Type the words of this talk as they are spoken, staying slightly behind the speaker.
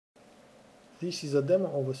This is a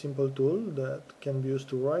demo of a simple tool that can be used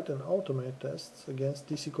to write and automate tests against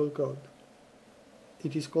T-SQL code.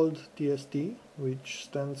 It is called T.S.T, which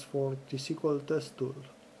stands for T-SQL Test Tool.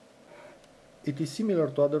 It is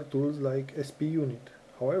similar to other tools like SP-Unit.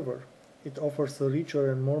 However, it offers a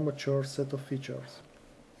richer and more mature set of features.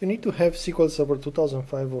 You need to have SQL Server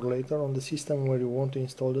 2005 or later on the system where you want to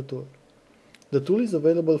install the tool. The tool is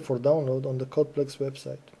available for download on the Codeplex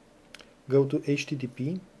website. Go to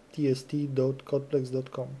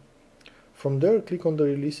http://tst.codeplex.com. From there, click on the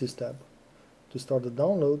Releases tab. To start the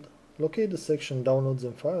download, locate the section Downloads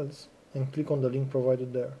and Files and click on the link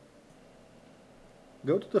provided there.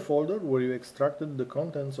 Go to the folder where you extracted the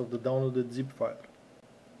contents of the downloaded zip file.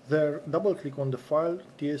 There, double-click on the file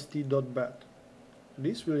tst.bat.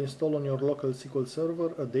 This will install on your local SQL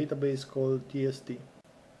server a database called T.S.T.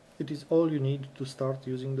 It is all you need to start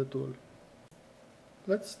using the tool.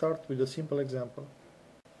 Let's start with a simple example.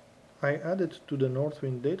 I added to the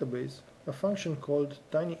Northwind database a function called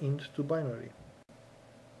tinyInt2binary.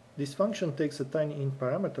 This function takes a tinyInt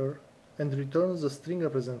parameter and returns a string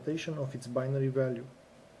representation of its binary value.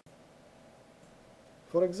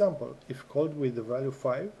 For example, if called with the value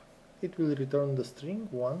 5, it will return the string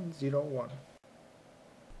 101.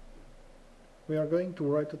 We are going to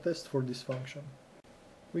write a test for this function.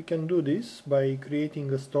 We can do this by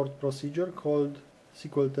creating a stored procedure called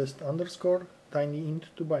SQL Test _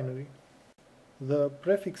 tinyInt2binary. The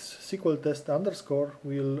prefix SQL Test _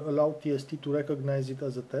 will allow T.S.T to recognize it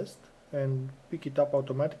as a test and pick it up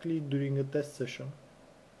automatically during a test session.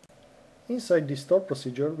 Inside this stored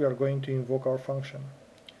procedure, we are going to invoke our function.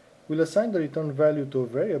 We'll assign the return value to a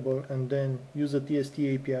variable and then use a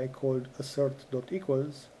T.S.T API called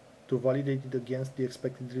assert.equals to validate it against the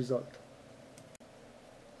expected result.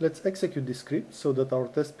 Let's execute this script so that our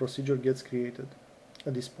test procedure gets created.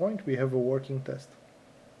 At this point, we have a working test.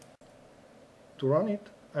 To run it,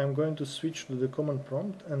 I'm going to switch to the command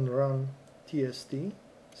prompt and run tst/runAll,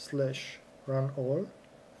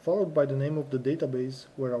 followed by the name of the database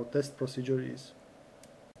where our test procedure is.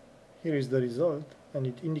 Here is the result, and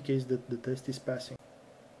it indicates that the test is passing.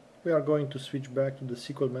 We are going to switch back to the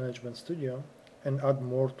SQL Management Studio and add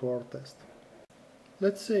more to our test.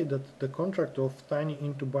 Let's say that the contract of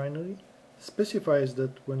tinyInt2binary specifies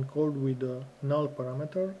that when called with a null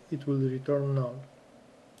parameter, it will return null.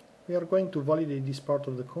 We are going to validate this part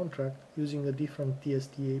of the contract using a different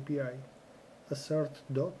T.S.T API.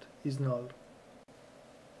 Assert.isNull.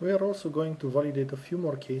 We are also going to validate a few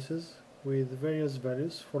more cases with various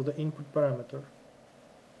values for the input parameter.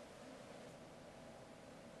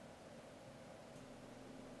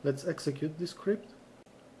 Let's execute this script.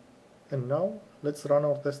 And now, let's run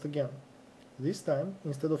our test again. This time,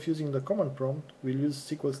 instead of using the command prompt, we'll use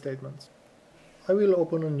SQL statements. I will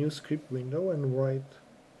open a new script window and write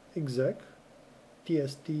exec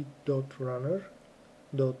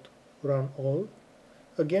tst.runner.runAll,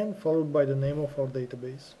 again followed by the name of our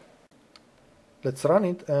database. Let's run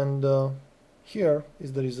it, and here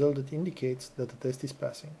is the result that indicates that the test is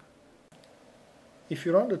passing. If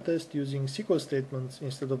you run the test using SQL statements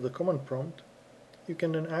instead of the command prompt, you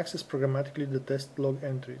can then access programmatically the test log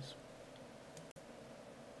entries.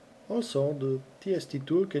 Also, the T.S.T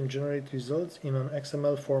tool can generate results in an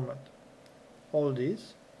XML format. All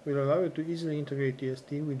this will allow you to easily integrate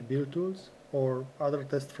T.S.T with build tools or other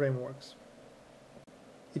test frameworks.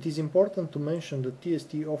 It is important to mention that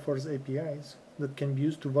T.S.T offers APIs that can be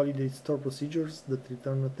used to validate store procedures that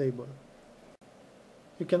return a table.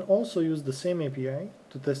 You can also use the same API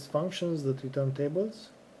to test functions that return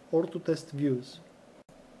tables or to test views.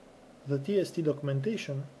 The T.S.T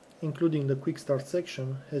documentation, including the Quick Start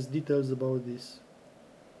section, has details about this.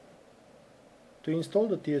 To install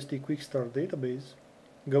the T.S.T Quick Start database,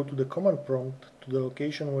 go to the command prompt to the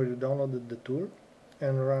location where you downloaded the tool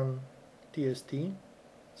and run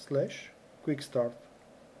tst/quickstart.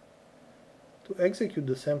 To execute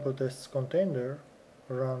the sample tests contained there,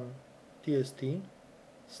 run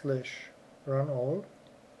tst/runAll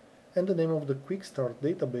and the name of the Quick Start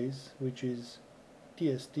database, which is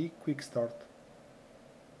T.S.T Quick Start.